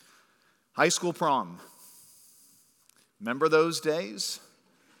High school prom. Remember those days?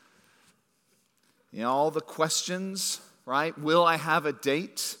 You know, all the questions, right? Will I have a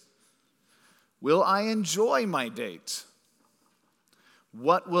date? Will I enjoy my date?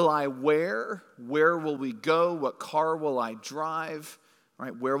 What will I wear? Where will we go? What car will I drive?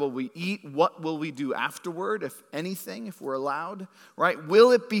 Right? Where will we eat? What will we do afterward, if anything, if we're allowed? Right?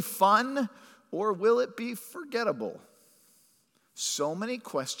 Will it be fun or will it be forgettable? So many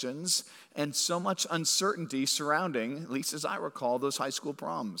questions and so much uncertainty surrounding, at least as I recall, those high school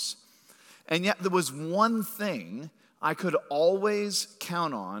proms. And yet there was one thing I could always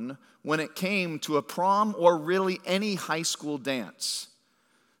count on when it came to a prom or really any high school dance.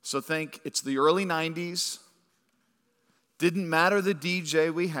 So think it's the early 90s. Didn't matter the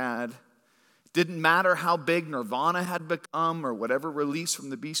DJ we had. Didn't matter how big Nirvana had become or whatever release from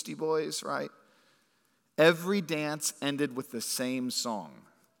the Beastie Boys, right? Every dance ended with the same song.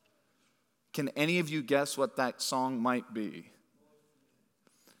 Can any of you guess what that song might be?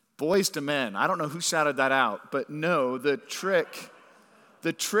 Boyz II Men. I don't know who shouted that out, but no, the trick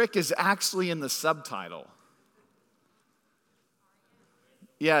is actually in the subtitle.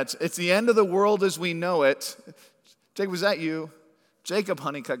 Yeah, it's the end of the world as we know it. Jacob, was that you? Jacob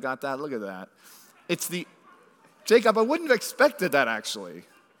Honeycutt got that. Look at that. Jacob, I wouldn't have expected that actually.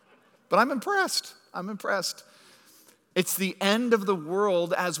 But I'm impressed. It's the end of the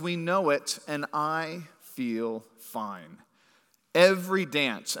world as we know it, and I feel fine. Every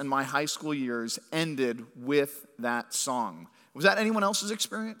dance in my high school years ended with that song. Was that anyone else's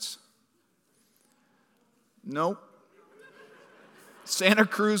experience? Nope. Santa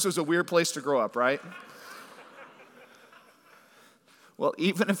Cruz was a weird place to grow up, right? Well,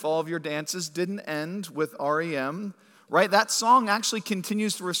 even if all of your dances didn't end with REM, right, that song actually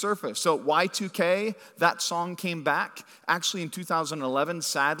continues to resurface. So Y2K, that song came back. Actually in 2011,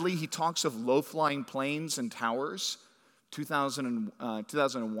 sadly, he talks of low-flying planes and towers.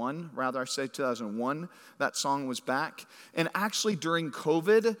 2001, that song was back. And actually during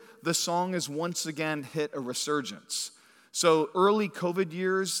COVID, the song has once again hit a resurgence. So early COVID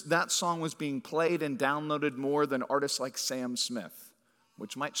years, that song was being played and downloaded more than artists like Sam Smith,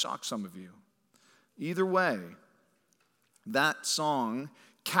 which might shock some of you. Either way, that song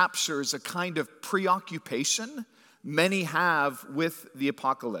captures a kind of preoccupation many have with the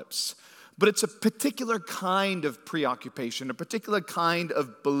apocalypse. But it's a particular kind of preoccupation, a particular kind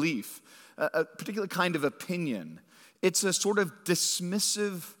of belief, a particular kind of opinion. It's a sort of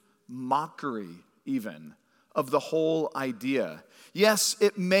dismissive mockery, even, of the whole idea. Yes,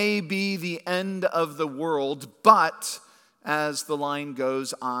 it may be the end of the world, but as the line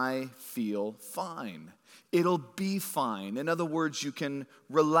goes, I feel fine. It'll be fine. In other words, you can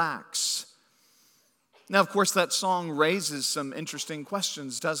relax. Now, of course, that song raises some interesting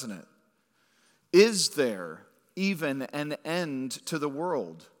questions, doesn't it? Is there even an end to the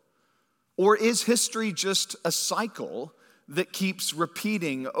world? Or is history just a cycle that keeps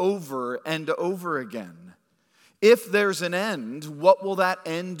repeating over and over again? If there's an end, what will that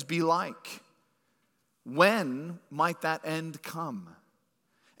end be like? When might that end come?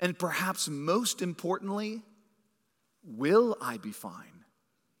 And perhaps most importantly, will I be fine?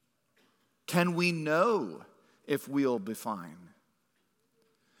 Can we know if we'll be fine?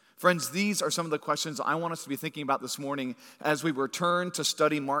 Friends, these are some of the questions I want us to be thinking about this morning as we return to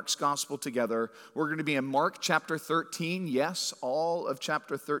study Mark's gospel together. We're going to be in Mark chapter 13. Yes, all of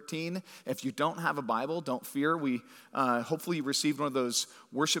chapter 13. If you don't have a Bible, don't fear. We hopefully you received one of those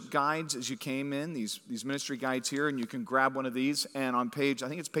worship guides as you came in, these ministry guides here, and you can grab one of these. And on page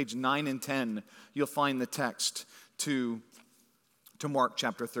 9 and 10, you'll find the text to Mark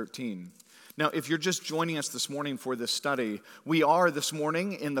chapter 13. Now, if you're just joining us this morning for this study, we are this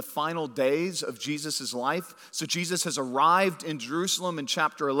morning in the final days of Jesus' life. So Jesus has arrived in Jerusalem in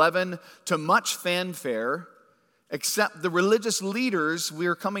chapter 11 to much fanfare, except the religious leaders we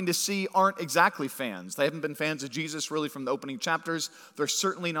are coming to see aren't exactly fans. They haven't been fans of Jesus really from the opening chapters. They're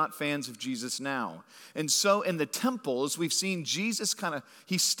certainly not fans of Jesus now. And so in the temples, we've seen Jesus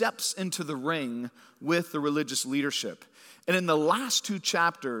he steps into the ring with the religious leadership. And in the last two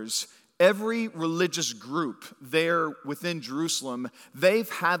chapters, every religious group there within Jerusalem, they've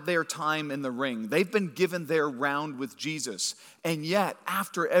had their time in the ring. They've been given their round with Jesus. And yet,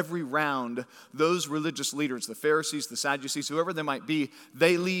 after every round, those religious leaders, the Pharisees, the Sadducees, whoever they might be,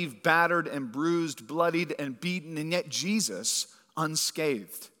 they leave battered and bruised, bloodied and beaten, and yet Jesus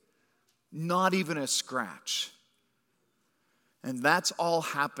unscathed. Not even a scratch. And that's all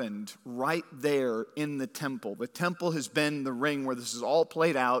happened right there in the temple. The temple has been the ring where this is all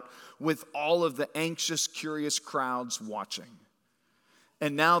played out with all of the anxious, curious crowds watching.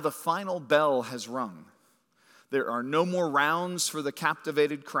 And now the final bell has rung. There are no more rounds for the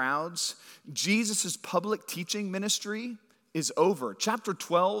captivated crowds. Jesus' public teaching ministry is over. Chapter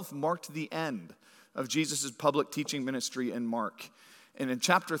 12 marked the end of Jesus' public teaching ministry in Mark. And in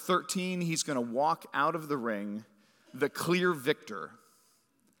chapter 13, he's going to walk out of the ring, the clear victor.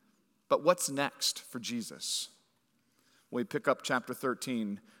 But what's next for Jesus? We pick up chapter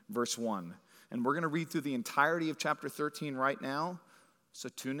 13, verse 1. And we're going to read through the entirety of chapter 13 right now. So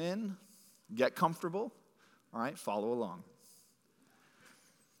tune in, get comfortable. All right, follow along.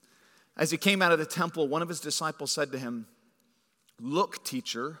 As he came out of the temple, one of his disciples said to him, "Look,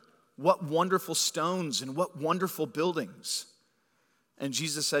 teacher, what wonderful stones and what wonderful buildings." And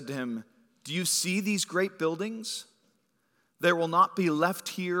Jesus said to him, "Do you see these great buildings? There will not be left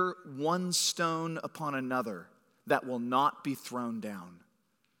here one stone upon another that will not be thrown down."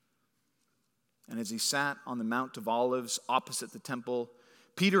 And as he sat on the Mount of Olives opposite the temple,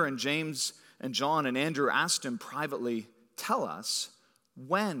 Peter and James and John and Andrew asked him privately, "Tell us,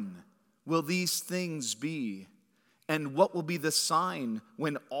 when will these things be? And what will be the sign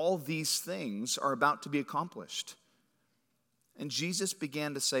when all these things are about to be accomplished?" And Jesus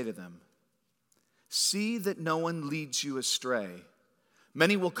began to say to them, "See that no one leads you astray.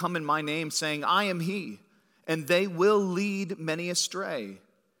 Many will come in my name, saying, 'I am he,' and they will lead many astray.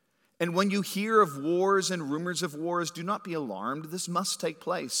 And when you hear of wars and rumors of wars, do not be alarmed. This must take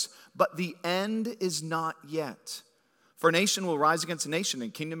place. But the end is not yet. For nation will rise against nation,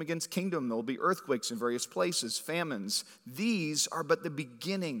 and kingdom against kingdom. There will be earthquakes in various places, famines. These are but the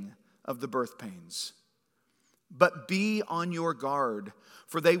beginning of the birth pains. But be on your guard,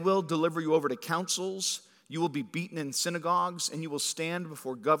 for they will deliver you over to councils. You will be beaten in synagogues, and you will stand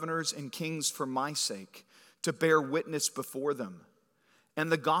before governors and kings for my sake, to bear witness before them. And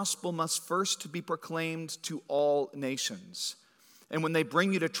the gospel must first be proclaimed to all nations. And when they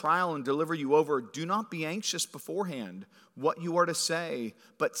bring you to trial and deliver you over, do not be anxious beforehand what you are to say,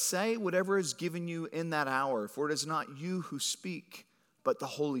 but say whatever is given you in that hour, for it is not you who speak, but the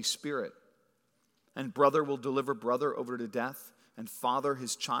Holy Spirit. And brother will deliver brother over to death, and father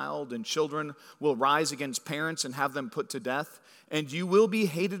his child, and children will rise against parents and have them put to death, and you will be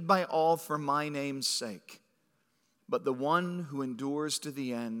hated by all for my name's sake. But the one who endures to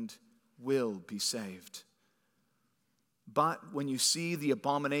the end will be saved. But when you see the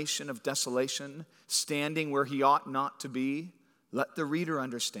abomination of desolation standing where he ought not to be, let the reader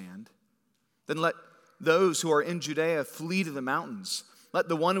understand. Then let those who are in Judea flee to the mountains. Let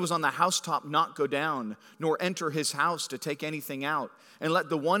the one who is on the housetop not go down, nor enter his house to take anything out. And let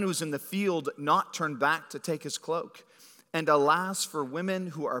the one who is in the field not turn back to take his cloak. And alas, for women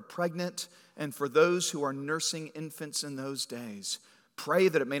who are pregnant and for those who are nursing infants in those days. Pray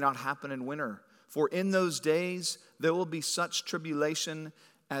that it may not happen in winter. For in those days there will be such tribulation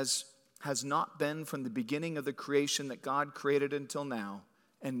as has not been from the beginning of the creation that God created until now,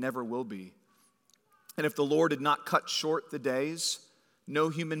 and never will be. And if the Lord did not cut short the days, no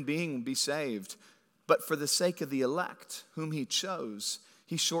human being will be saved. But for the sake of the elect, whom he chose,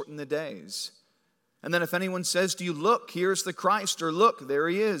 he shortened the days. And then if anyone says to you, "Look, here's the Christ," or "Look, there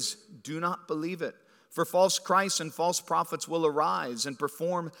he is," do not believe it. For false Christs and false prophets will arise and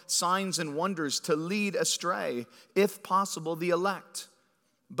perform signs and wonders to lead astray, if possible, the elect.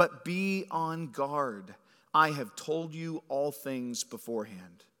 But be on guard. I have told you all things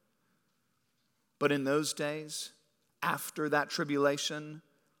beforehand. But in those days, after that tribulation,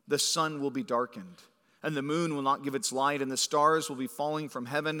 the sun will be darkened, and the moon will not give its light, and the stars will be falling from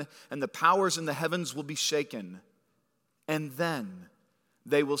heaven, and the powers in the heavens will be shaken. And then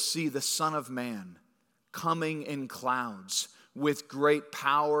they will see the Son of Man coming in clouds with great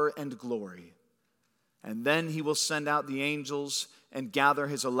power and glory. And then he will send out the angels and gather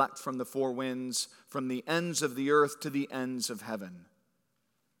his elect from the four winds, from the ends of the earth to the ends of heaven.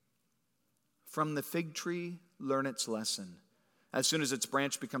 From the fig tree, learn its lesson. As soon as its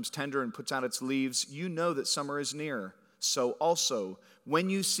branch becomes tender and puts out its leaves, you know that summer is near. So also, when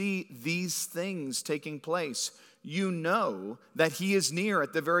you see these things taking place, you know that he is near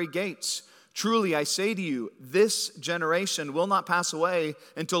at the very gates. Truly, I say to you, this generation will not pass away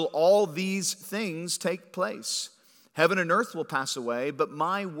until all these things take place. Heaven and earth will pass away, but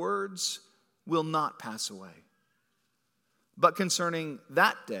my words will not pass away. But concerning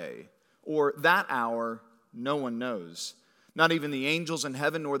that day or that hour, no one knows. Not even the angels in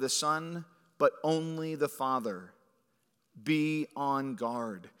heaven nor the Son, but only the Father. Be on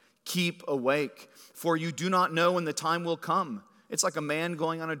guard. Keep awake, for you do not know when the time will come. It's like a man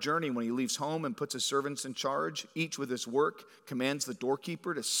going on a journey when he leaves home and puts his servants in charge, each with his work, commands the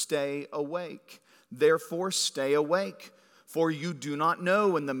doorkeeper to stay awake. Therefore, stay awake, For you do not know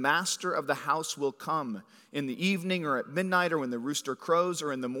when the master of the house will come, in the evening or at midnight or when the rooster crows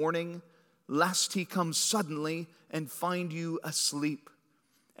or in the morning, lest he come suddenly and find you asleep.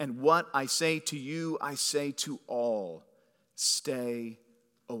 And what I say to you, I say to all, stay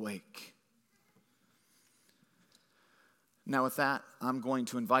awake. Now with that, I'm going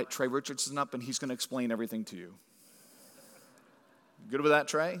to invite Trey Richardson up and he's going to explain everything to you. Good with that,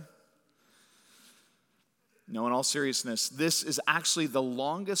 Trey? No, in all seriousness, this is actually the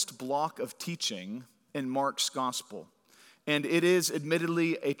longest block of teaching in Mark's gospel. And it is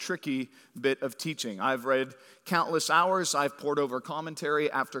admittedly a tricky bit of teaching. I've read countless hours, I've pored over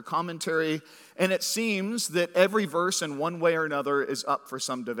commentary after commentary, and it seems that every verse in one way or another is up for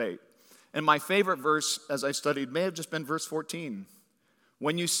some debate. And my favorite verse, as I studied, may have just been verse 14.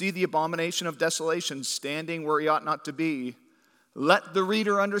 When you see the abomination of desolation standing where he ought not to be, let the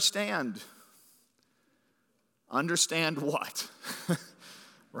reader understand. Understand what?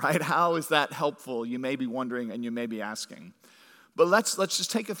 Right? How is that helpful? You may be wondering and you may be asking. But let's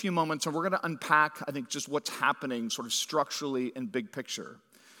just take a few moments and we're going to unpack, I think, just what's happening sort of structurally and big picture.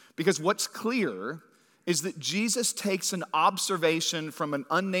 Because what's clear is that Jesus takes an observation from an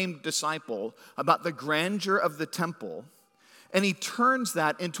unnamed disciple about the grandeur of the temple, and he turns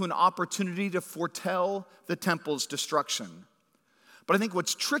that into an opportunity to foretell the temple's destruction. But I think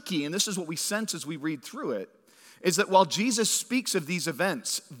what's tricky, and this is what we sense as we read through it, is that while Jesus speaks of these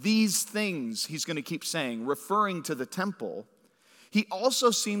events, these things he's going to keep saying, referring to the temple, he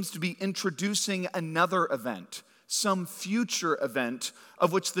also seems to be introducing another event, some future event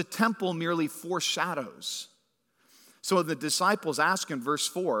of which the temple merely foreshadows. So the disciples ask in verse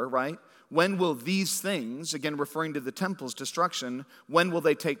 4, right, when will these things, again referring to the temple's destruction, when will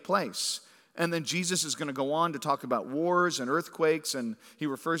they take place? And then Jesus is going to go on to talk about wars and earthquakes, and he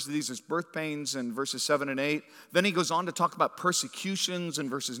refers to these as birth pains in verses 7 and 8. Then he goes on to talk about persecutions in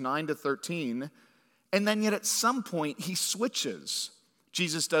verses 9 to 13. And then yet at some point he switches.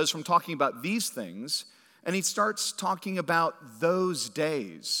 Jesus does from talking about these things, and he starts talking about those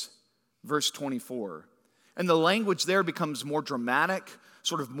days, verse 24. And the language there becomes more dramatic,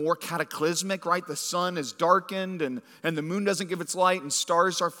 sort of more cataclysmic, right? The sun is darkened and the moon doesn't give its light and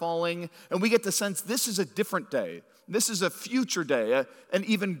stars are falling. And we get the sense this is a different day. This is a future day, an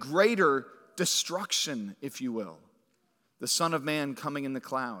even greater destruction, if you will. The Son of Man coming in the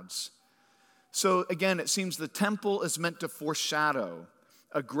clouds. So again, it seems the temple is meant to foreshadow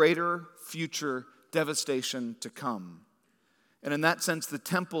a greater future devastation to come. And in that sense, the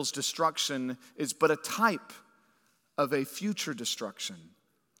temple's destruction is but a type of a future destruction.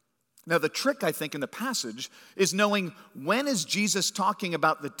 Now, the trick, I think, in the passage is knowing when is Jesus talking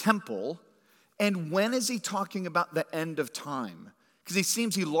about the temple and when is he talking about the end of time? Because he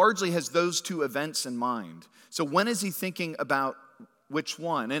seems he largely has those two events in mind. So when is he thinking about which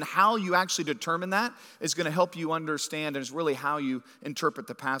one? And how you actually determine that is going to help you understand, and is really how you interpret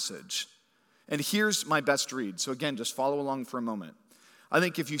the passage. And here's my best read. So again, just follow along for a moment. I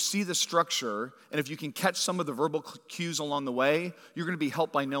think if you see the structure and if you can catch some of the verbal cues along the way, you're going to be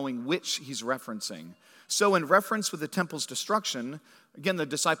helped by knowing which he's referencing. So in reference with the temple's destruction, again, the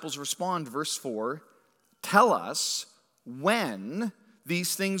disciples respond, verse 4, tell us when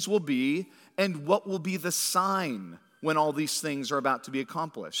these things will be and what will be the sign when all these things are about to be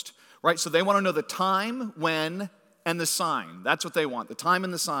accomplished. Right? So they want to know the time, when, and the sign. That's what they want, the time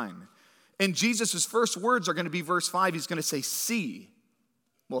and the sign. And Jesus' first words are going to be verse 5. He's going to say, see.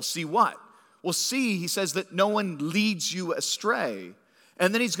 Well, see what? Well, see, he says that no one leads you astray.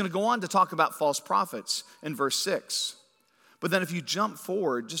 And then he's going to go on to talk about false prophets in verse 6. But then if you jump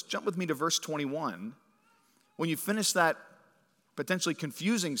forward, just jump with me to verse 21. When you finish that potentially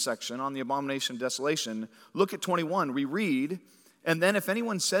confusing section on the abomination of desolation, look at 21. We read, and then if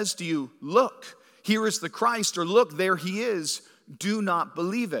anyone says to you, look, here is the Christ, or look, there he is, do not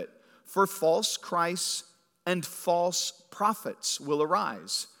believe it. For false Christs and false prophets will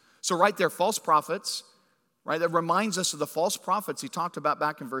arise. So right there, false prophets, right? That reminds us of the false prophets he talked about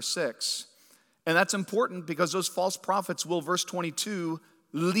back in verse 6. And that's important because those false prophets will, verse 22,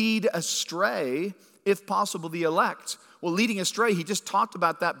 lead astray, if possible, the elect. Well, leading astray, he just talked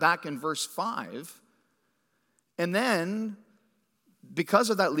about that back in verse 5. And then, because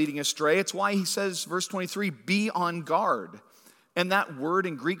of that leading astray, it's why he says, verse 23, be on guard. And that word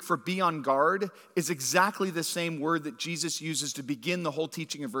in Greek for be on guard is exactly the same word that Jesus uses to begin the whole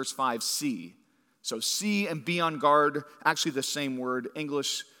teaching in verse 5, see. So see and be on guard, actually the same word.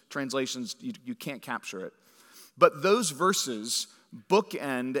 English translations, you can't capture it. But those verses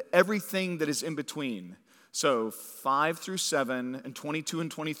bookend everything that is in between. So 5 through 7 and 22 and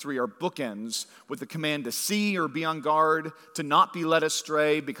 23 are bookends with the command to see or be on guard, to not be led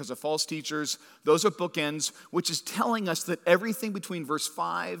astray because of false teachers. Those are bookends, which is telling us that everything between verse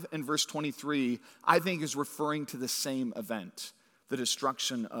 5 and verse 23, I think, is referring to the same event, the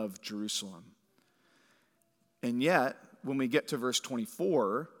destruction of Jerusalem. And yet, when we get to verse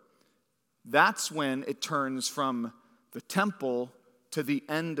 24, that's when it turns from the temple to the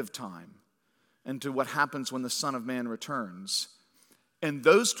end of time, and to what happens when the Son of Man returns. And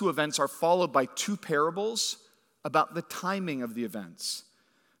those two events are followed by two parables about the timing of the events.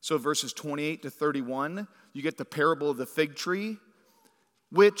 So verses 28 to 31, you get the parable of the fig tree,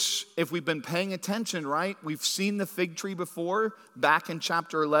 which, if we've been paying attention, right, we've seen the fig tree before. Back in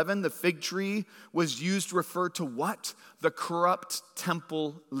chapter 11, the fig tree was used to refer to what? The corrupt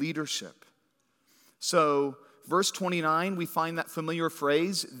temple leadership. So verse 29, we find that familiar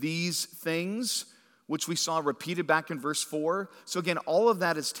phrase, these things, which we saw repeated back in verse 4. So again, all of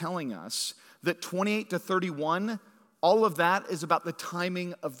that is telling us that 28 to 31, all of that is about the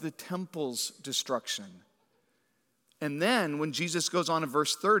timing of the temple's destruction. And then when Jesus goes on in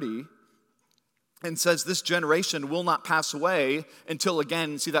verse 30 and says, this generation will not pass away until,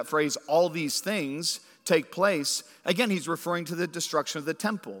 again, see that phrase, all these things take place. Again, he's referring to the destruction of the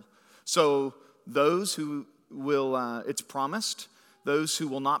temple. So those who will, it's promised, those who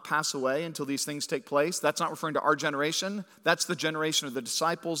will not pass away until these things take place. That's not referring to our generation. That's the generation of the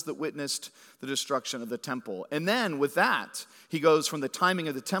disciples that witnessed the destruction of the temple. And then with that, he goes from the timing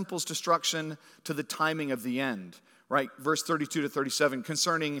of the temple's destruction to the timing of the end, right? Verse 32 to 37,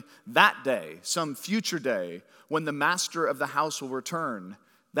 concerning that day, some future day, when the master of the house will return.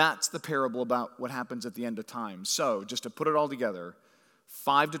 That's the parable about what happens at the end of time. So just to put it all together,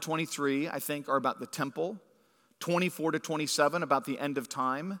 5 to 23, I think, are about the temple. 24 to 27 about the end of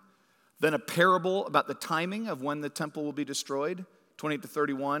time. Then a parable about the timing of when the temple will be destroyed, 28 to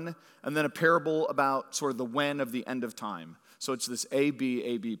 31. And then a parable about sort of the when of the end of time. So it's this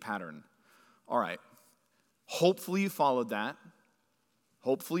A-B pattern. All right. Hopefully you followed that.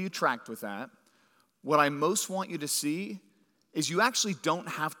 Hopefully you tracked with that. What I most want you to see is you actually don't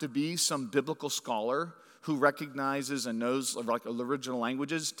have to be some biblical scholar who recognizes and knows like original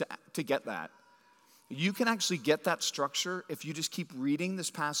languages to get that. You can actually get that structure if you just keep reading this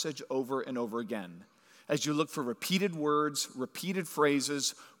passage over and over again. As you look for repeated words, repeated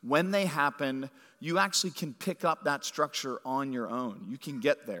phrases, when they happen, you actually can pick up that structure on your own. You can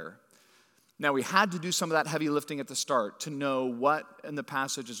get there. Now, we had to do some of that heavy lifting at the start to know what in the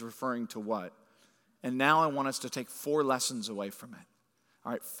passage is referring to what. And now I want us to take 4 lessons away from it.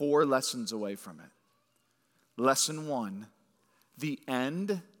 All right, 4 lessons away from it. Lesson 1, the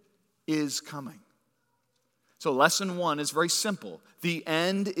end is coming. So lesson 1 is very simple. The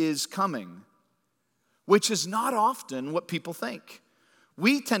end is coming, which is not often what people think.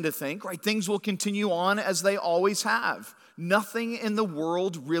 We tend to think, right, things will continue on as they always have. Nothing in the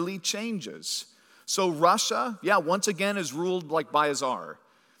world really changes. So Russia, once again is ruled like by a czar.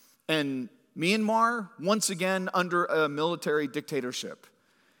 And Myanmar, once again under a military dictatorship.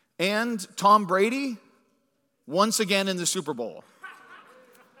 And Tom Brady, once again in the Super Bowl.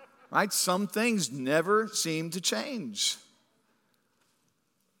 Right? Some things never seem to change.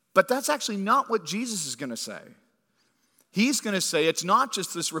 But that's actually not what Jesus is going to say. He's going to say it's not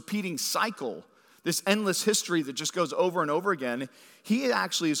just this repeating cycle, this endless history that just goes over and over again. He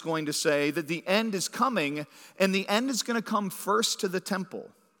actually is going to say that the end is coming, and the end is going to come first to the temple.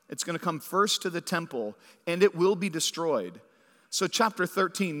 It's going to come first to the temple, and it will be destroyed. So chapter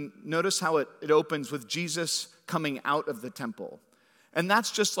 13, notice how it opens with Jesus coming out of the temple. And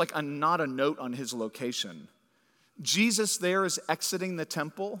that's just like not a note on his location. Jesus there is exiting the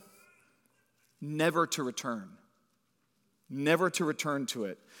temple, never to return. Never to return to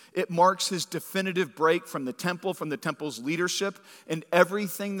it. It marks his definitive break from the temple, from the temple's leadership, and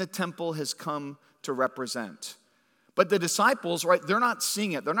everything the temple has come to represent. But the disciples, right, they're not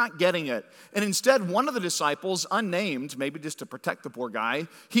seeing it. They're not getting it. And instead, one of the disciples, unnamed, maybe just to protect the poor guy,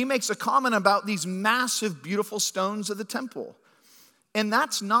 he makes a comment about these massive, beautiful stones of the temple. And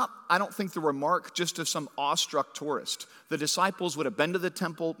that's not, I don't think, the remark just of some awestruck tourist. The disciples would have been to the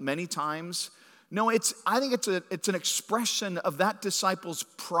temple many times. No, I think it's an expression of that disciples'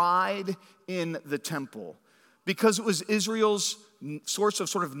 pride in the temple, because it was Israel's source of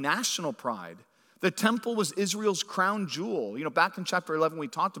sort of national pride. The temple was Israel's crown jewel. You know, back in chapter 11, we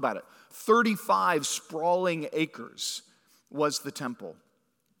talked about it. 35 sprawling acres was the temple.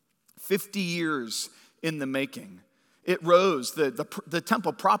 50 years in the making. It rose, the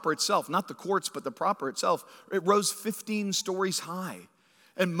temple proper itself, not the courts, but the proper itself, it rose 15 stories high.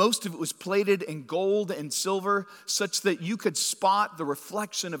 And most of it was plated in gold and silver, such that you could spot the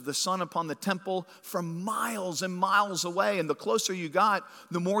reflection of the sun upon the temple from miles and miles away. And the closer you got,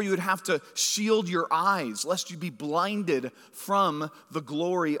 the more you would have to shield your eyes, lest you be blinded from the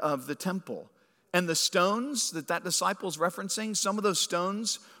glory of the temple. And the stones that disciple is referencing, some of those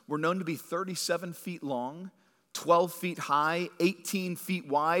stones were known to be 37 feet long, 12 feet high, 18 feet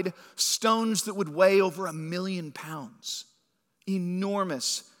wide, stones that would weigh over 1 million pounds.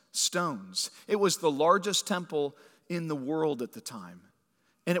 Enormous stones. It was the largest temple in the world at the time.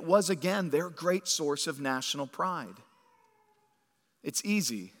 And it was, again, their great source of national pride. It's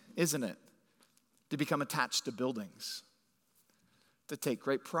easy, isn't it, to become attached to buildings, to take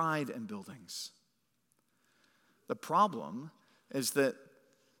great pride in buildings. The problem is that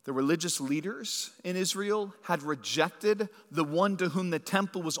the religious leaders in Israel had rejected the one to whom the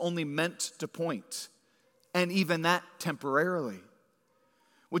temple was only meant to point. And even that temporarily.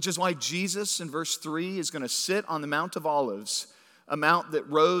 Which is why Jesus in verse 3 is going to sit on the Mount of Olives, a mount that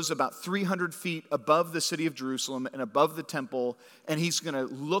rose about 300 feet above the city of Jerusalem and above the temple. And he's going to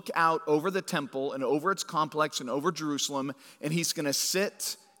look out over the temple and over its complex and over Jerusalem. And he's going to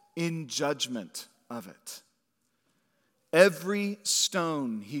sit in judgment of it. Every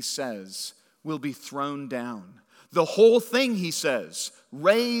stone, he says, will be thrown down. The whole thing, he says,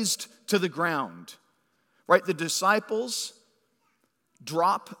 razed to the ground. Right, the disciples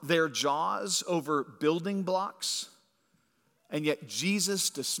drop their jaws over building blocks, and yet Jesus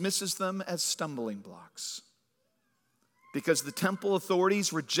dismisses them as stumbling blocks. Because the temple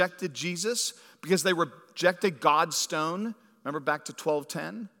authorities rejected Jesus, because they rejected God's stone. Remember back to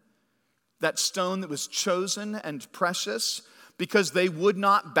 12:10? That stone that was chosen and precious, because they would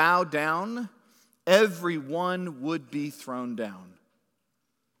not bow down, everyone would be thrown down.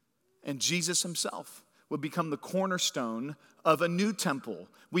 And Jesus himself would become the cornerstone of a new temple.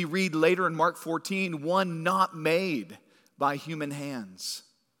 We read later in Mark 14, one not made by human hands.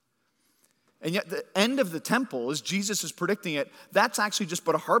 And yet the end of the temple, as Jesus is predicting it, that's actually just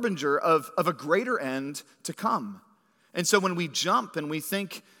but a harbinger of a greater end to come. And so when we jump and we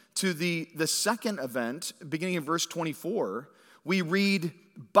think to the second event, beginning in verse 24, we read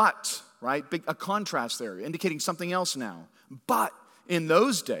but, right? A contrast there, indicating something else now. But in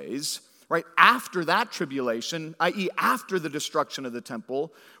those days, right, after that tribulation, i.e. after the destruction of the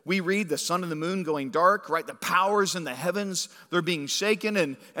temple, we read the sun and the moon going dark, right? The powers in the heavens, they're being shaken,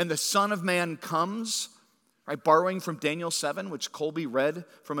 and the Son of Man comes, right? Borrowing from Daniel 7, which Colby read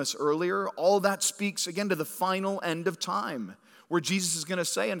from us earlier. All that speaks, again, to the final end of time, where Jesus is going to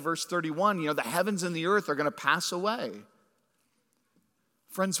say in verse 31, the heavens and the earth are going to pass away.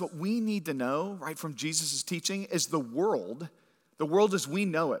 Friends, what we need to know, right, from Jesus' teaching is the world as we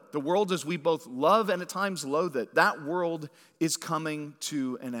know it, the world as we both love and at times loathe it, that world is coming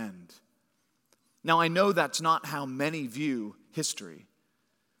to an end. Now, I know that's not how many view history.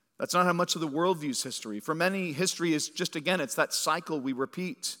 That's not how much of the world views history. For many, history is just, again, it's that cycle we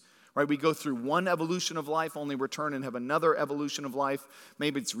repeat. Right? We go through one evolution of life, only return and have another evolution of life.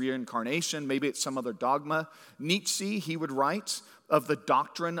 Maybe it's reincarnation, maybe it's some other dogma. Nietzsche, he would write of the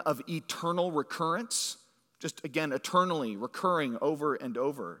doctrine of eternal recurrence. Just, again, eternally recurring over and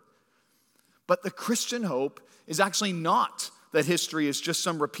over. But the Christian hope is actually not that history is just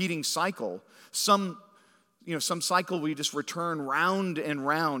some repeating cycle, some cycle we just return round and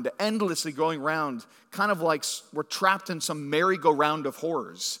round, endlessly going round, kind of like we're trapped in some merry-go-round of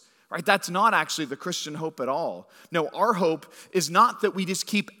horrors. Right? That's not actually the Christian hope at all. No, our hope is not that we just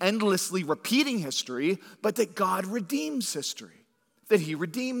keep endlessly repeating history, but that God redeems history, that he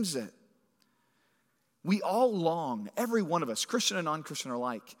redeems it. We all long, every one of us, Christian and non-Christian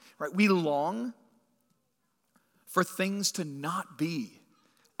alike, right? We long for things to not be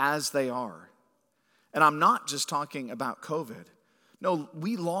as they are. And I'm not just talking about COVID. No,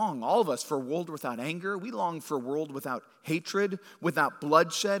 we long, all of us, for a world without anger. We long for a world without hatred, without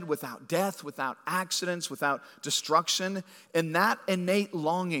bloodshed, without death, without accidents, without destruction. And that innate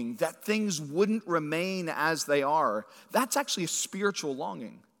longing that things wouldn't remain as they are, that's actually a spiritual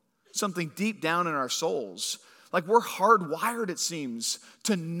longing. Something deep down in our souls. Like we're hardwired, it seems,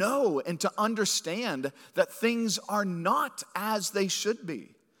 to know and to understand that things are not as they should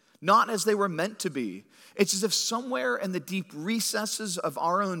be, not as they were meant to be. It's as if somewhere in the deep recesses of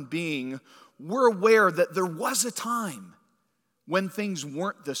our own being, we're aware that there was a time when things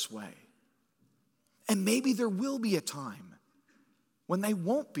weren't this way. And maybe there will be a time when they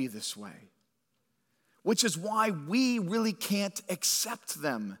won't be this way, which is why we really can't accept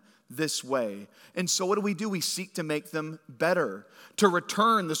them this way. And so what do? We seek to make them better, to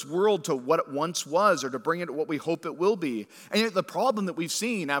return this world to what it once was, or to bring it to what we hope it will be. And yet the problem that we've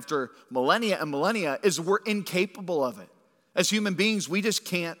seen after millennia and millennia is we're incapable of it. As human beings, we just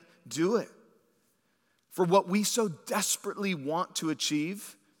can't do it. For what we so desperately want to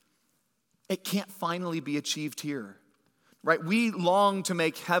achieve, it can't finally be achieved here, right? We long to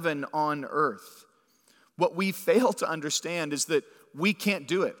make heaven on earth. What we fail to understand is that we can't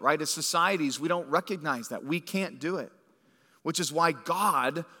do it, right? As societies, we don't recognize that. We can't do it, which is why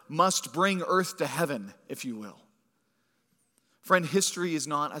God must bring earth to heaven, if you will. Friend, history is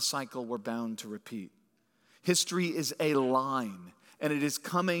not a cycle we're bound to repeat. History is a line, and it is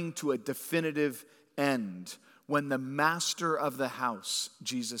coming to a definitive end when the master of the house,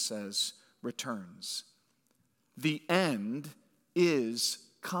 Jesus says, returns. The end is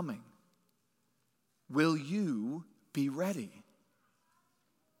coming. Will you be ready?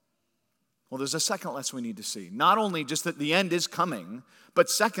 Well, there's a second lesson we need to see. Not only just that the end is coming, but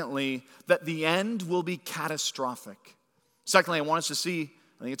secondly, that the end will be catastrophic. Secondly, I want us to see,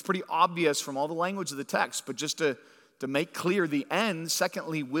 I think it's pretty obvious from all the language of the text, but just to make clear, the end,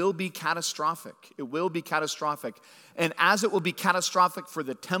 secondly, will be catastrophic. It will be catastrophic. And as it will be catastrophic for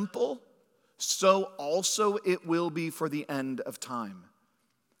the temple, so also it will be for the end of time.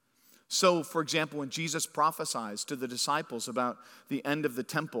 So, for example, when Jesus prophesies to the disciples about the end of the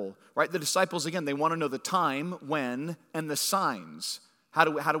temple, right? The disciples, again, they want to know the time, when, and the signs. How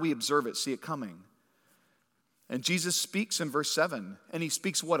do we observe it, see it coming? And Jesus speaks in verse 7, and he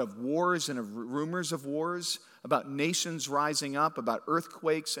speaks what? Of wars and of rumors of wars, about nations rising up, about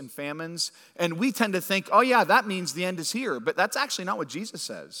earthquakes and famines. And we tend to think, oh yeah, that means the end is here. But that's actually not what Jesus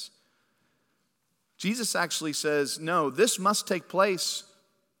says. Jesus actually says, no, this must take place.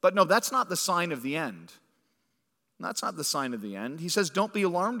 But no, that's not the sign of the end. That's not the sign of the end. He says, don't be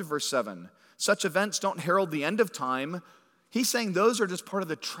alarmed, verse 7. Such events don't herald the end of time. He's saying those are just part of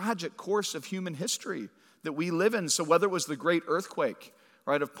the tragic course of human history that we live in. So whether it was the great earthquake,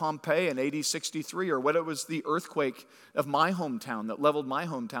 right, of Pompeii in AD 63, or whether it was the earthquake of my hometown that leveled my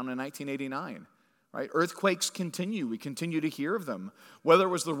hometown in 1989, right? Earthquakes continue. We continue to hear of them. Whether it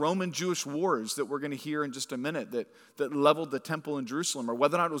was the Roman-Jewish wars that we're going to hear in just a minute that leveled the temple in Jerusalem, or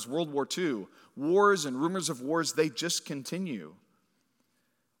whether or not it was World War II, wars and rumors of wars, they just continue.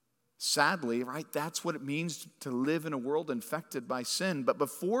 Sadly, right, that's what it means to live in a world infected by sin. But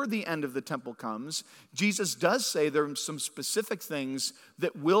before the end of the temple comes, Jesus does say there are some specific things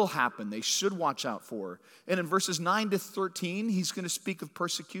that will happen, they should watch out for. And in verses 9 to 13, he's going to speak of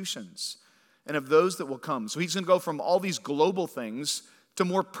persecutions and of those that will come. So he's going to go from all these global things to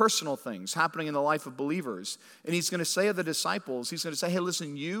more personal things happening in the life of believers. And he's going to say of the disciples, he's going to say, hey,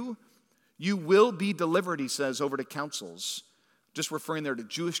 listen, you will be delivered, he says, over to councils. Just referring there to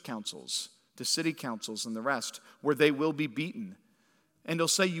Jewish councils, to city councils and the rest, where they will be beaten. And he'll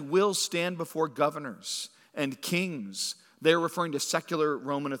say you will stand before governors and kings. They're referring to secular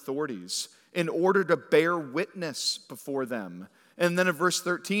Roman authorities in order to bear witness before them. And then in verse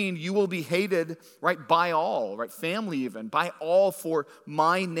 13, you will be hated, right, by all, right, family even, by all for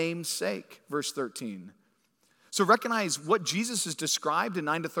my name's sake, verse 13. So recognize what Jesus has described in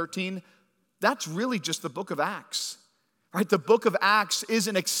 9 to 13, that's really just the book of Acts. Right, the book of Acts is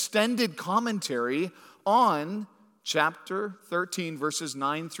an extended commentary on chapter 13, verses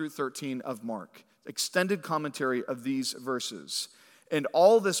 9 through 13 of Mark. Extended commentary of these verses. And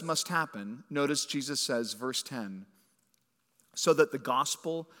all this must happen, notice Jesus says, verse 10, so that the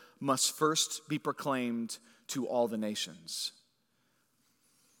gospel must first be proclaimed to all the nations.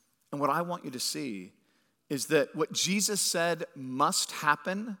 And what I want you to see is that what Jesus said must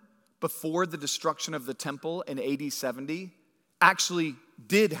happen before the destruction of the temple in AD 70 actually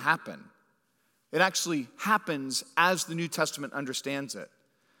did happen. It actually happens as the New Testament understands it.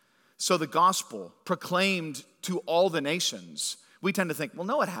 So the gospel proclaimed to all the nations, we tend to think, well,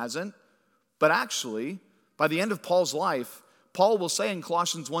 no, it hasn't. But actually, by the end of Paul's life, Paul will say in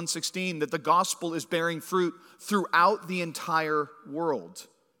Colossians 1:16 that the gospel is bearing fruit throughout the entire world.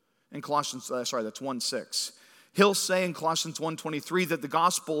 In Colossians, that's 1:6. He'll say in Colossians 1:23 that the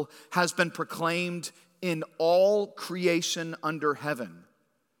gospel has been proclaimed in all creation under heaven,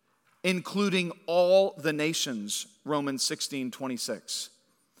 including all the nations, Romans 16:26,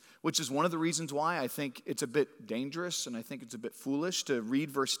 which is one of the reasons why I think it's a bit dangerous and I think it's a bit foolish to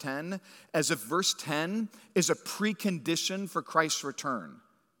read verse 10 as if verse 10 is a precondition for Christ's return.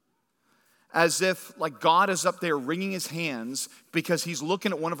 As if like God is up there wringing his hands because he's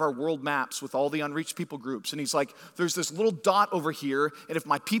looking at one of our world maps with all the unreached people groups. And he's like, there's this little dot over here. And if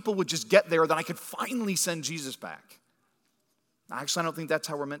my people would just get there, then I could finally send Jesus back. Actually, I don't think that's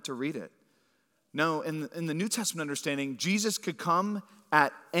how we're meant to read it. No, in the New Testament understanding, Jesus could come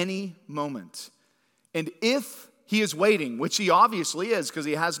at any moment. And if he is waiting, which he obviously is because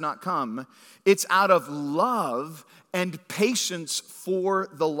he has not come, it's out of love and patience for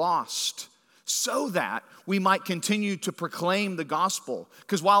the lost, so that we might continue to proclaim the gospel.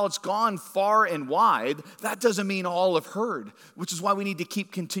 Because while it's gone far and wide, that doesn't mean all have heard, which is why we need to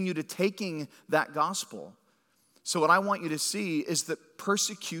continue to taking that gospel. So what I want you to see is that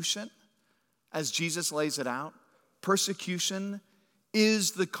persecution, as Jesus lays it out, persecution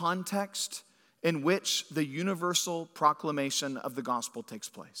is the context in which the universal proclamation of the gospel takes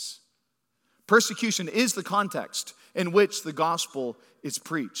place. Persecution is the context in which the gospel is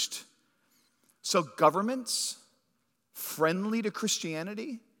preached. So governments friendly to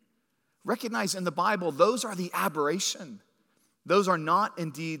Christianity, recognize in the Bible, those are the aberration. Those are not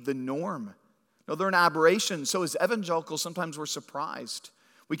indeed the norm. No, they're an aberration. So as evangelicals, sometimes we're surprised.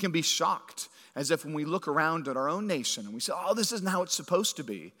 We can be shocked, as if when we look around at our own nation and we say, oh, this isn't how it's supposed to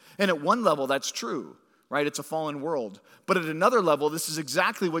be. And at one level, that's true, right? It's a fallen world. But at another level, this is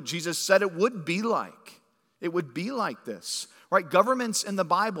exactly what Jesus said it would be like. It would be like this, right? Governments in the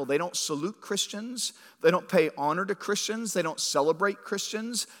Bible, they don't salute Christians. They don't pay honor to Christians. They don't celebrate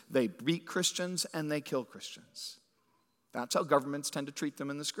Christians. They beat Christians and they kill Christians. That's how governments tend to treat them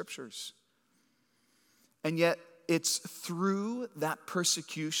in the scriptures. And yet, it's through that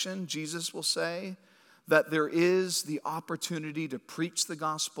persecution, Jesus will say, that there is the opportunity to preach the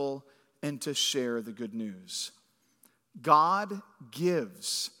gospel and to share the good news. God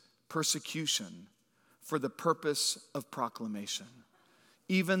gives persecution for the purpose of proclamation.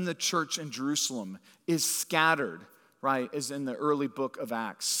 Even the church in Jerusalem is scattered, right, as in the early book of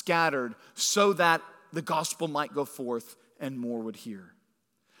Acts, scattered so that the gospel might go forth and more would hear.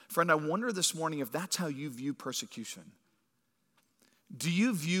 Friend, I wonder this morning if that's how you view persecution. Do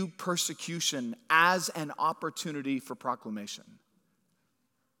you view persecution as an opportunity for proclamation?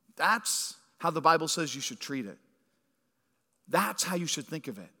 That's how the Bible says you should treat it. That's how you should think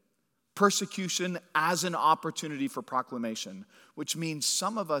of it. Persecution as an opportunity for proclamation, which means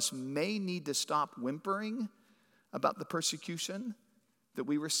some of us may need to stop whimpering about the persecution that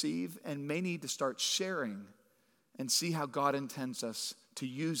we receive and may need to start sharing and see how God intends us to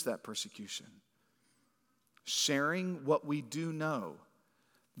use that persecution. Sharing what we do know.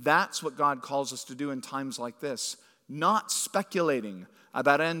 That's what God calls us to do in times like this. Not speculating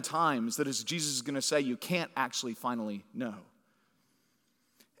about end times that, as Jesus is going to say, you can't actually finally know.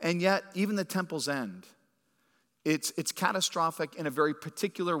 And yet, even the temple's end, it's catastrophic in a very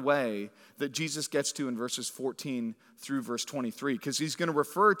particular way that Jesus gets to in verses 14 through verse 23, because he's going to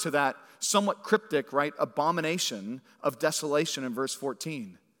refer to that somewhat cryptic, right, abomination of desolation in verse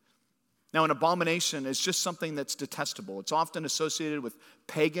 14. Now, an abomination is just something that's detestable. It's often associated with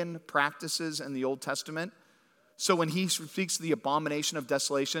pagan practices in the Old Testament. So when he speaks of the abomination of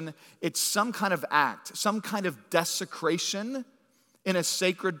desolation, it's some kind of act, some kind of desecration in a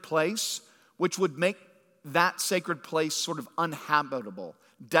sacred place, which would make that sacred place sort of uninhabitable,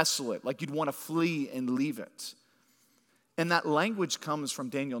 desolate, like you'd want to flee and leave it. And that language comes from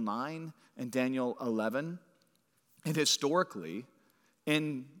Daniel 9 and Daniel 11. And historically,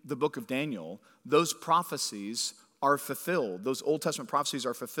 in the book of Daniel, those prophecies are fulfilled. Those Old Testament prophecies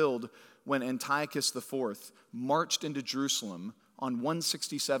are fulfilled when Antiochus IV marched into Jerusalem on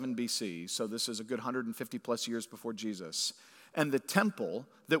 167 BC. So this is a good 150 plus years before Jesus. And the temple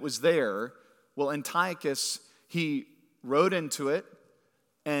that was there, well, Antiochus, he rode into it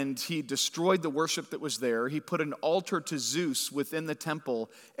and he destroyed the worship that was there. He put an altar to Zeus within the temple,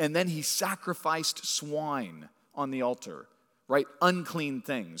 and then he sacrificed swine on the altar, right? Unclean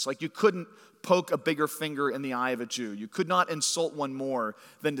things. Like you couldn't poke a bigger finger in the eye of a Jew. You could not insult one more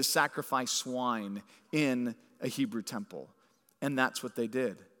than to sacrifice swine in a Hebrew temple. And that's what they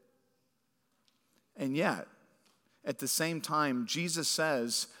did. And yet, at the same time, Jesus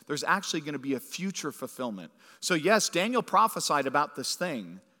says there's actually going to be a future fulfillment. So yes, Daniel prophesied about this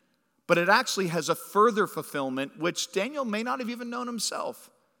thing, but it actually has a further fulfillment, which Daniel may not have even known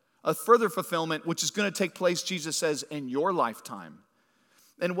himself. A further fulfillment, which is going to take place, Jesus says, in your lifetime.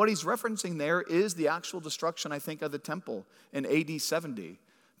 And what he's referencing there is the actual destruction, I think, of the temple in AD 70,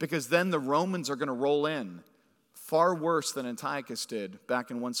 because then the Romans are going to roll in far worse than Antiochus did back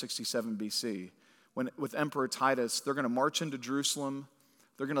in 167 BC. When, with Emperor Titus, they're going to march into Jerusalem.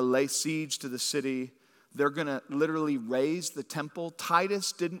 They're going to lay siege to the city. They're going to literally raze the temple.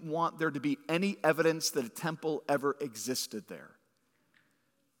 Titus didn't want there to be any evidence that a temple ever existed there.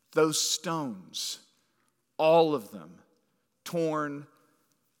 Those stones, all of them, torn,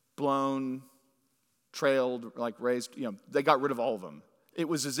 blown, trailed, like raised, they got rid of all of them. It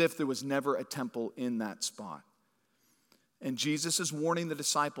was as if there was never a temple in that spot. And Jesus is warning the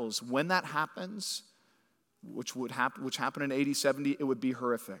disciples, when that happens, which happened in AD 70, it would be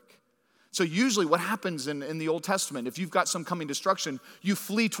horrific. So usually what happens in the Old Testament, if you've got some coming destruction, you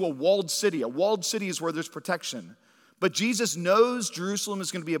flee to a walled city. A walled city is where there's protection. But Jesus knows Jerusalem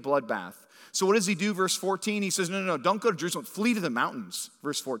is going to be a bloodbath. So what does he do? Verse 14, he says, no, don't go to Jerusalem. Flee to the mountains,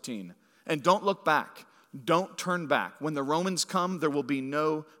 verse 14. And don't look back. Don't turn back. When the Romans come, there will be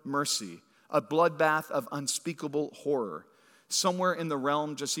no mercy. A bloodbath of unspeakable horror. Somewhere in the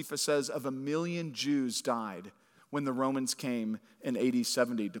realm, Josephus says, of 1 million Jews died when the Romans came in AD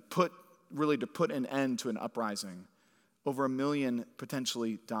 70 to put an end to an uprising. Over 1 million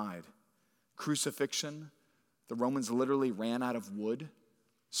potentially died. Crucifixion. The Romans literally ran out of wood.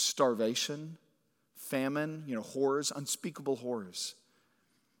 Starvation. Famine. Horrors. Unspeakable horrors.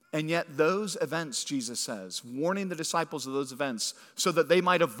 And yet those events, Jesus says, warning the disciples of those events so that they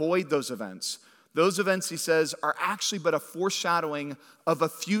might avoid those events. Those events, he says, are actually but a foreshadowing of a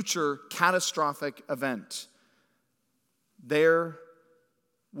future catastrophic event. There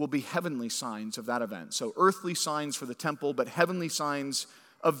will be heavenly signs of that event. So earthly signs for the temple, but heavenly signs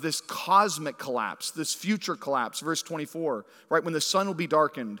of this cosmic collapse, this future collapse. Verse 24, right? When the sun will be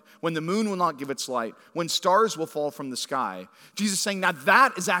darkened, when the moon will not give its light, when stars will fall from the sky. Jesus is saying, now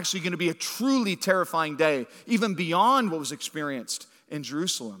that is actually going to be a truly terrifying day, even beyond what was experienced in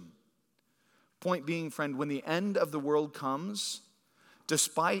Jerusalem. Point being, friend, when the end of the world comes,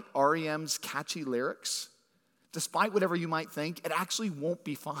 despite REM's catchy lyrics, despite whatever you might think, it actually won't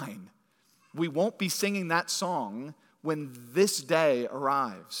be fine. We won't be singing that song when this day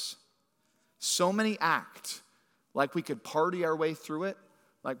arrives. So many act like we could party our way through it,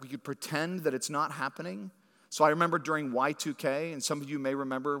 like we could pretend that it's not happening. So I remember during Y2K, and some of you may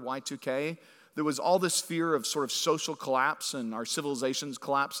remember Y2K, there was all this fear of sort of social collapse and our civilizations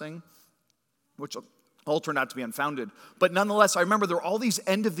collapsing, which all turned out to be unfounded. But nonetheless, I remember there were all these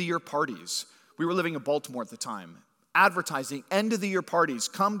end-of-the-year parties. We were living in Baltimore at the time. Advertising, end-of-the-year parties.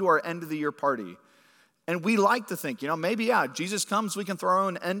 Come to our end-of-the-year party. And we like to think, maybe, Jesus comes, we can throw our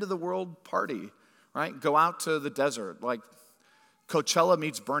own end-of-the-world party, right? Go out to the desert, like Coachella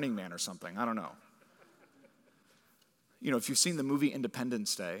meets Burning Man or something. I don't know. If you've seen the movie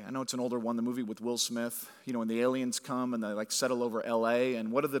Independence Day, I know it's an older one, the movie with Will Smith, when the aliens come and they settle over LA,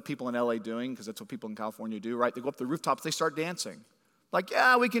 and what are the people in LA doing? Because that's what people in California do, right? They go up the rooftops, they start dancing.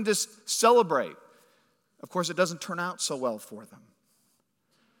 We can just celebrate. Of course, it doesn't turn out so well for them.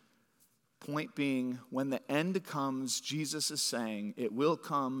 Point being, when the end comes, Jesus is saying it will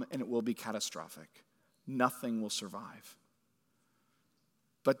come and it will be catastrophic. Nothing will survive.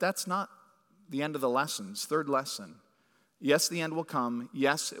 But that's not the end of the lessons. Third lesson. Yes, the end will come.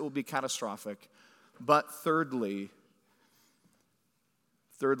 Yes, it will be catastrophic. But thirdly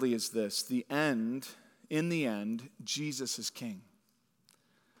is this. In the end, Jesus is king.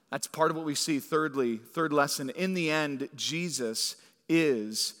 That's part of what we see. Third lesson. In the end, Jesus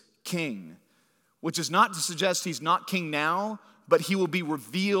is king, which is not to suggest he's not king now, but he will be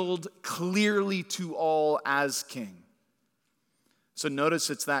revealed clearly to all as king. So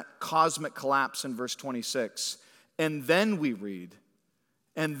notice it's that cosmic collapse in verse 26. And then we read,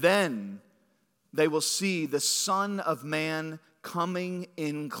 and then they will see the Son of Man coming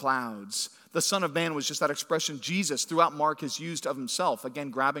in clouds. The Son of Man was just that expression Jesus throughout Mark has used of himself, again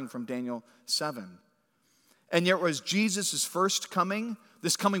grabbing from Daniel 7. And yet was Jesus' first coming,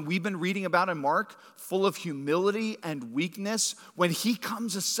 this coming we've been reading about in Mark, full of humility and weakness. When he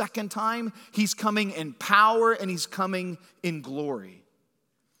comes a second time, he's coming in power and he's coming in glory.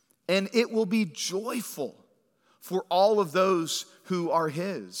 And it will be joyful for all of those who are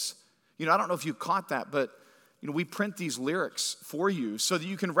his. I don't know if you caught that, but we print these lyrics for you so that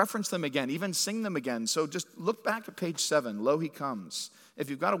you can reference them again, even sing them again. So just look back at page 7, Lo He Comes. If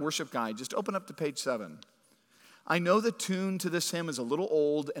you've got a worship guide, just open up to page 7. I know the tune to this hymn is a little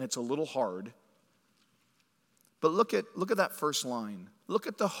old and it's a little hard, but look at that first line. Look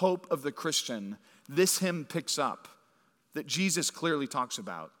at the hope of the Christian this hymn picks up that Jesus clearly talks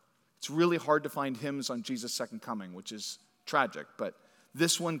about. It's really hard to find hymns on Jesus' second coming, which is tragic, but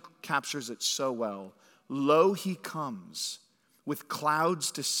this one captures it so well. Lo, he comes with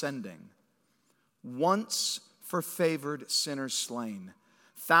clouds descending, once for favored sinners slain.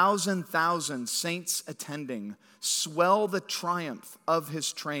 1,000 saints attending, swell the triumph of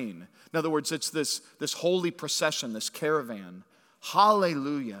his train. In other words, it's this holy procession, this caravan.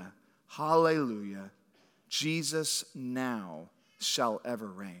 Hallelujah, hallelujah. Jesus now shall ever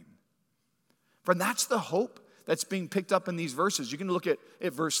reign. Friend, that's the hope that's being picked up in these verses. You can look at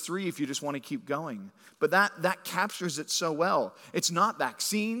verse 3 if you just want to keep going. But that captures it so well. It's not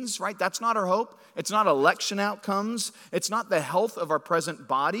vaccines, right? That's not our hope. It's not election outcomes. It's not the health of our present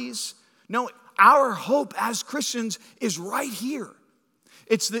bodies. No, our hope as Christians is right here.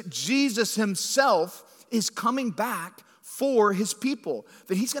 It's that Jesus himself is coming back for his people,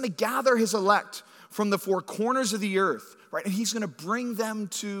 that he's going to gather his elect from the four corners of the earth, right? And he's going to bring them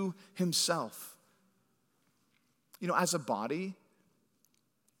to himself. You know, as a body,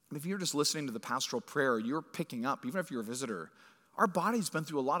 if you're just listening to the pastoral prayer, you're picking up, even if you're a visitor, our body's been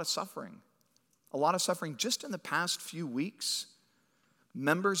through a lot of suffering just in the past few weeks.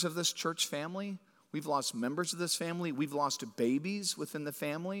 Members of this church family, we've lost members of this family. We've lost babies within the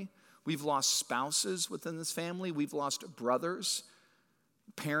family. We've lost spouses within this family. We've lost brothers.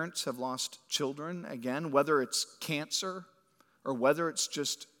 Parents have lost children, again, whether it's cancer or whether it's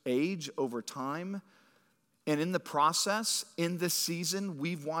just age over time. And in the process, in this season,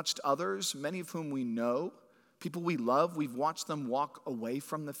 we've watched others, many of whom we know, people we love, we've watched them walk away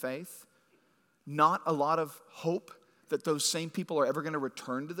from the faith. Not a lot of hope that those same people are ever going to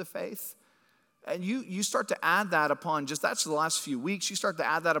return to the faith. And you start to add that upon, that's the last few weeks, you start to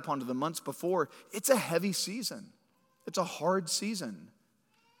add that upon to the months before. It's a heavy season. It's a hard season.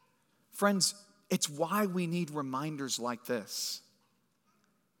 Friends, it's why we need reminders like this.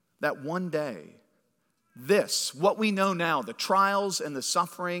 That one day, what we know now, the trials and the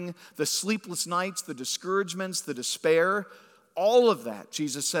suffering, the sleepless nights, the discouragements, the despair, all of that,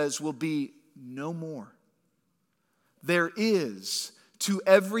 Jesus says, will be no more. There is, to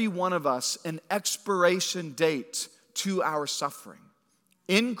every one of us, an expiration date to our suffering.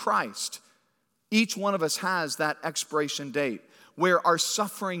 In Christ, each one of us has that expiration date where our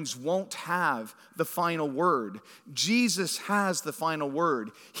sufferings won't have the final word. Jesus has the final word.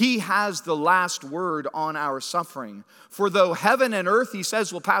 He has the last word on our suffering. For though heaven and earth, he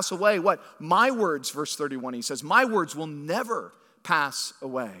says, will pass away, what? My words, verse 31, he says, my words will never pass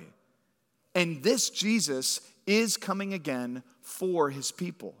away. And this Jesus is coming again for his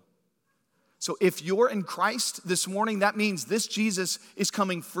people. So if you're in Christ this morning, that means this Jesus is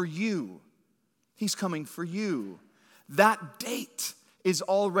coming for you. He's coming for you. That date is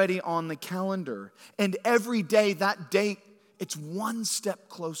already on the calendar. And every day, that date, it's one step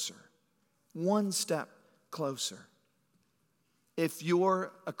closer. One step closer. If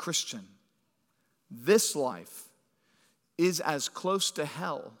you're a Christian, this life is as close to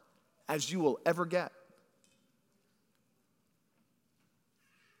hell as you will ever get.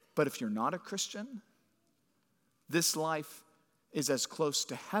 But if you're not a Christian, this life is as close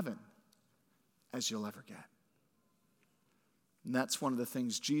to heaven as you'll ever get. And that's one of the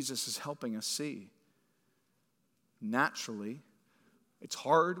things Jesus is helping us see. Naturally, it's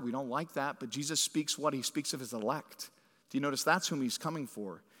hard. We don't like that. But Jesus speaks what? He speaks of his elect. Do you notice that's whom he's coming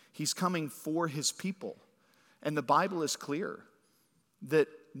for? He's coming for his people. And the Bible is clear that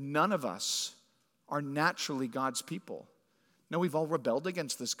none of us are naturally God's people. No, we've all rebelled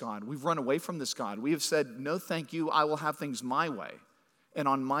against this God. We've run away from this God. We have said, no, thank you. I will have things my way and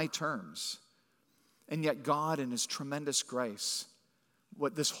on my terms. And yet God, in his tremendous grace,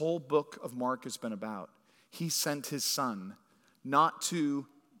 what this whole book of Mark has been about, he sent his son not to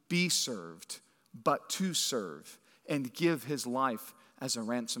be served, but to serve and give his life as a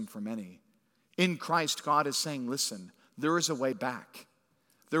ransom for many. In Christ, God is saying, listen, there is a way back.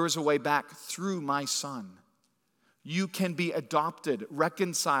 There is a way back through my son. You can be adopted,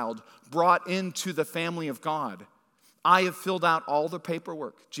 reconciled, brought into the family of God. I have filled out all the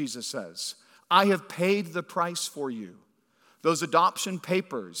paperwork, Jesus says. I have paid the price for you. Those adoption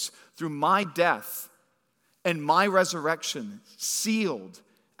papers, through my death and my resurrection, sealed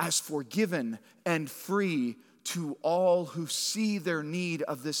as forgiven and free to all who see their need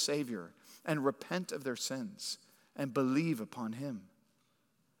of this Savior and repent of their sins and believe upon him.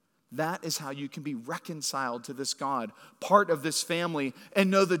 That is how you can be reconciled to this God, part of this family,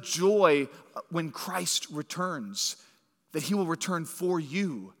 and know the joy when Christ returns, that he will return for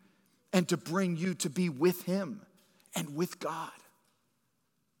you and to bring you to be with him and with God.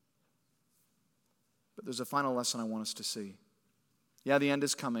 But there's a final lesson I want us to see. Yeah, the end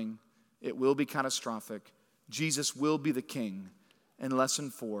is coming. It will be catastrophic. Jesus will be the king. And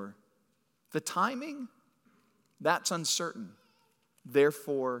lesson 4, the timing, that's uncertain.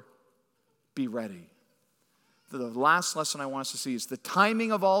 Therefore, be ready. The last lesson I want us to see is the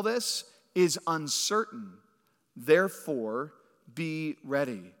timing of all this is uncertain. Therefore, be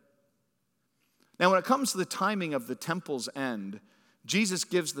ready. Now, when it comes to the timing of the temple's end, Jesus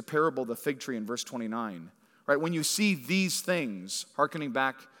gives the parable of the fig tree in verse 29, right? When you see these things, hearkening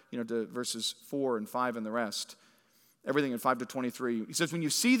back, to verses 4 and 5 and the rest, everything in 5 to 23, he says, when you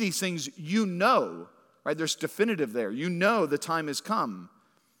see these things, right? There's definitive there. You know the time has come.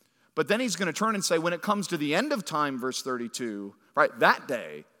 But then he's going to turn and say, when it comes to the end of time, verse 32, right? That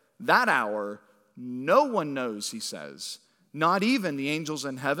day, that hour, no one knows, he says, not even the angels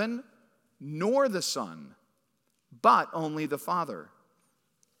in heaven, nor the Son, but only the Father.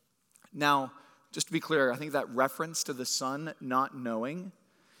 Now, just to be clear, I think that reference to the Son not knowing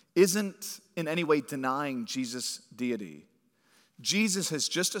isn't in any way denying Jesus' deity. Jesus has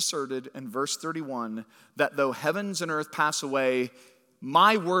just asserted in verse 31 that though heavens and earth pass away,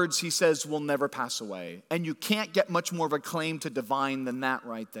 my words, he says, will never pass away. And you can't get much more of a claim to divine than that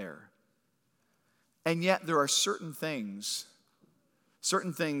right there. And yet there are certain things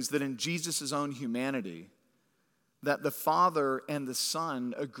that in Jesus' own humanity that the Father and the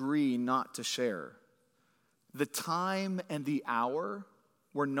Son agree not to share. The time and the hour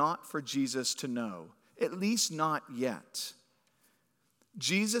were not for Jesus to know, at least not yet.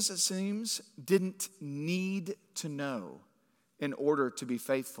 Jesus, it seems, didn't need to know in order to be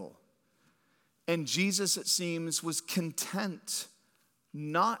faithful. And Jesus, it seems, was content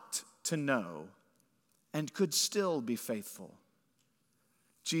not to know and could still be faithful.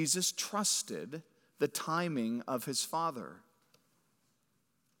 Jesus trusted the timing of his Father.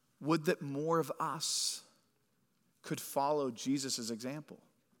 Would that more of us could follow Jesus' example.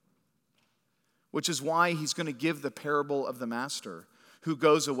 Which is why he's going to give the parable of the master who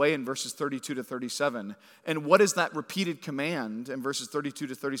goes away in verses 32 to 37. And what is that repeated command in verses 32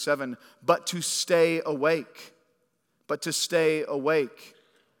 to 37? But to stay awake. But to stay awake.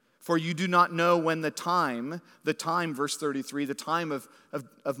 For you do not know when the time, verse 33, the time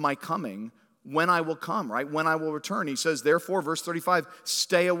of my coming, when I will come, right? When I will return. He says, therefore, verse 35,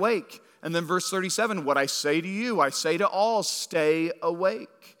 stay awake. And then verse 37, what I say to you, I say to all, stay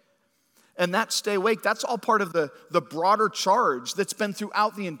awake. And that stay awake, that's all part of the broader charge that's been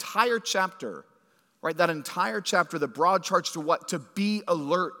throughout the entire chapter, right? That entire chapter, the broad charge to what? To be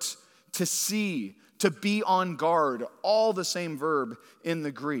alert, to see, to be on guard, all the same verb in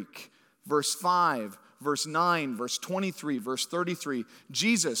the Greek. Verse 5, verse 9, verse 23, verse 33.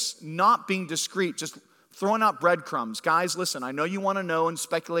 Jesus not being discreet, just throwing out breadcrumbs. Guys, listen, I know you want to know and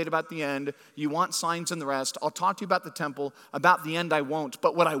speculate about the end. You want signs and the rest. I'll talk to you about the temple. About the end, I won't.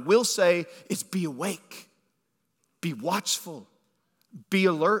 But what I will say is be awake. Be watchful. Be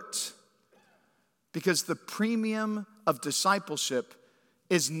alert. Because the premium of discipleship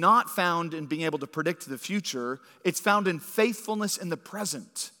is not found in being able to predict the future. It's found in faithfulness in the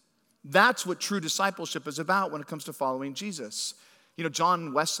present. That's what true discipleship is about when it comes to following Jesus.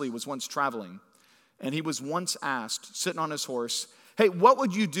 John Wesley was once traveling. And he was once asked, sitting on his horse, hey, what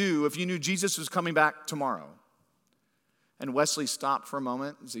would you do if you knew Jesus was coming back tomorrow? And Wesley stopped for a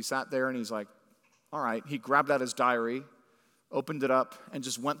moment as he sat there and he's like, all right. He grabbed out his diary, opened it up, and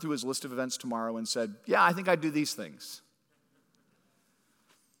just went through his list of events tomorrow and said, yeah, I think I'd do these things.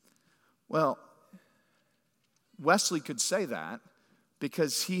 Well, Wesley could say that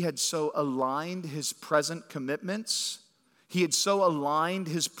because he had so aligned his present commitments, he had so aligned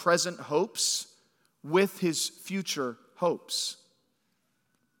his present hopes with his future hopes.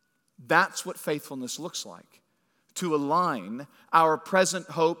 That's what faithfulness looks like. To align our present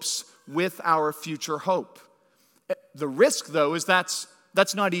hopes with our future hope. The risk, though, is that's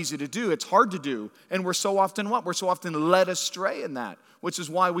not easy to do. It's hard to do. And we're so often what? We're so often led astray in that, which is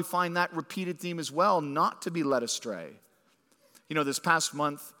why we find that repeated theme as well, not to be led astray. This past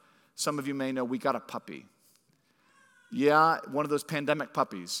month, some of you may know we got a puppy. Yeah, one of those pandemic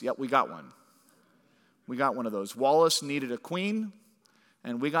puppies. Yep, we got one. We got one of those. Wallace needed a queen,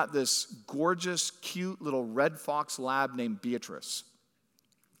 and we got this gorgeous, cute little red fox lab named Beatrice.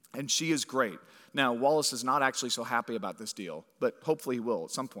 And she is great. Now, Wallace is not actually so happy about this deal, but hopefully he will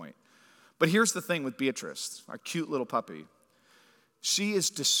at some point. But here's the thing with Beatrice, our cute little puppy. She is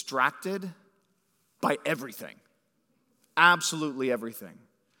distracted by everything. Absolutely everything.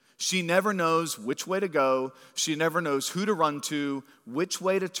 She never knows which way to go. She never knows who to run to, which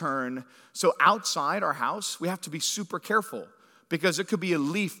way to turn. So outside our house, we have to be super careful because it could be a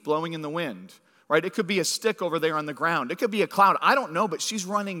leaf blowing in the wind, right? It could be a stick over there on the ground. It could be a cloud. I don't know, but she's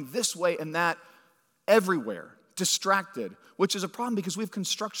running this way and that everywhere, distracted, which is a problem because we have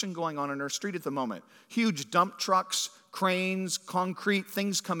construction going on our street at the moment. Huge dump trucks, cranes, concrete,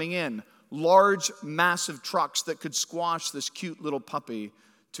 things coming in. Large, massive trucks that could squash this cute little puppy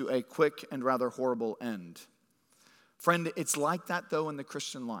to a quick and rather horrible end. Friend, it's like that, though, in the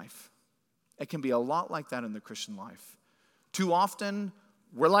Christian life. It can be a lot like that in the Christian life. Too often,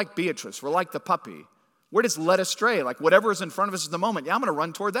 we're like Beatrice. We're like the puppy. We're just led astray. Like whatever is in front of us at the moment. Yeah, I'm going to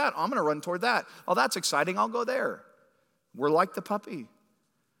run toward that. I'm going to run toward that. Oh, that's exciting. I'll go there. We're like the puppy.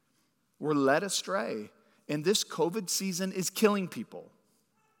 We're led astray. And this COVID season is killing people.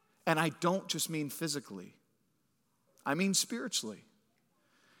 And I don't just mean physically. I mean spiritually.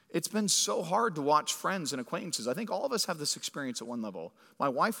 It's been so hard to watch friends and acquaintances. I think all of us have this experience at one level. My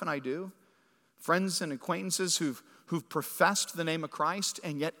wife and I do. Friends and acquaintances who've professed the name of Christ,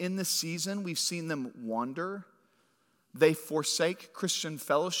 and yet in this season we've seen them wander. They forsake Christian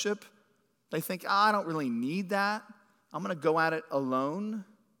fellowship. They think, I don't really need that. I'm going to go at it alone.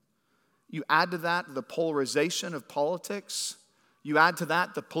 You add to that the polarization of politics. You add to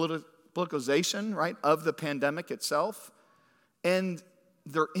that the politicalization, right, of the pandemic itself. And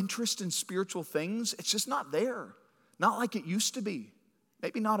their interest in spiritual things, it's just not there. Not like it used to be.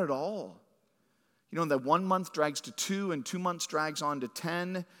 Maybe not at all. You know, that 1 month drags to 2, and 2 months drags on to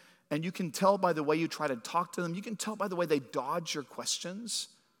 10. And you can tell by the way you try to talk to them. You can tell by the way they dodge your questions.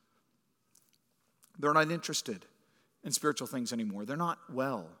 They're not interested in spiritual things anymore. They're not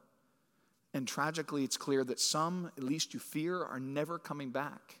well. And tragically, it's clear that some, at least you fear, are never coming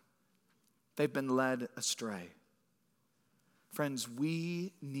back. They've been led astray. Friends,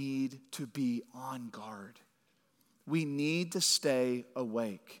 we need to be on guard. We need to stay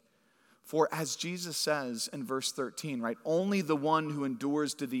awake. For as Jesus says in verse 13, right, only the one who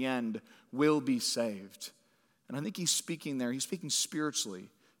endures to the end will be saved. And I think he's speaking there, he's speaking spiritually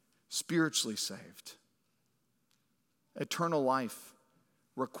saved. Eternal life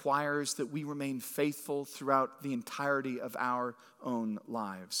requires that we remain faithful throughout the entirety of our own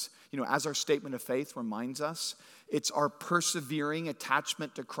lives. You know, as our statement of faith reminds us, it's our persevering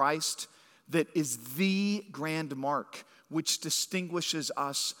attachment to Christ that is the grand mark which distinguishes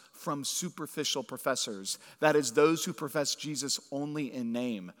us from superficial professors. That is, those who profess Jesus only in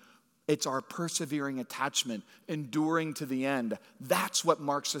name. It's our persevering attachment, enduring to the end. That's what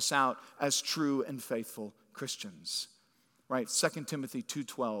marks us out as true and faithful Christians. Right? 2 Timothy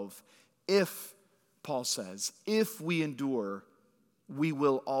 2:12. If, Paul says, if we endure, we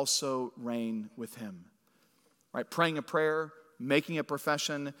will also reign with him. Right? Praying a prayer, making a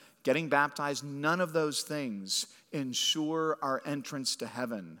profession, getting baptized, none of those things ensure our entrance to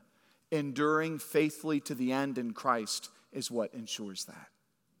heaven. Enduring faithfully to the end in Christ is what ensures that.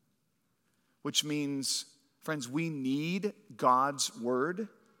 Which means, friends, we need God's word,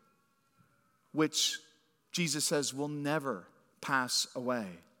 which Jesus says will never pass away.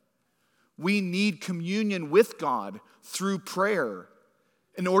 We need communion with God through prayer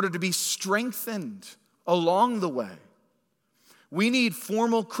in order to be strengthened along the way. We need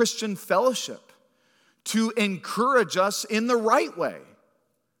formal Christian fellowship to encourage us in the right way.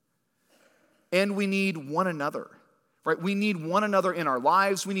 And we need one another, right? We need one another in our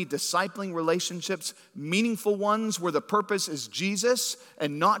lives. We need discipling relationships, meaningful ones where the purpose is Jesus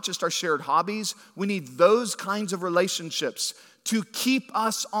and not just our shared hobbies. We need those kinds of relationships to keep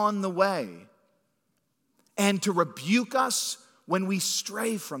us on the way and to rebuke us when we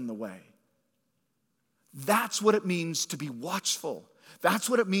stray from the way. That's what it means to be watchful. That's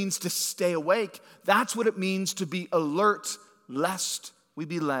what it means to stay awake. That's what it means to be alert, lest we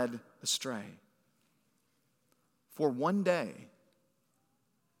be led astray. For one day,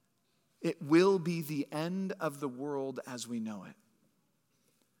 it will be the end of the world as we know it.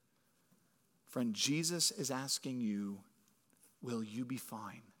 Friend, Jesus is asking you, will you be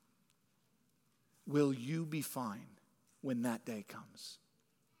fine? Will you be fine when that day comes?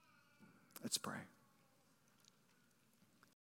 Let's pray.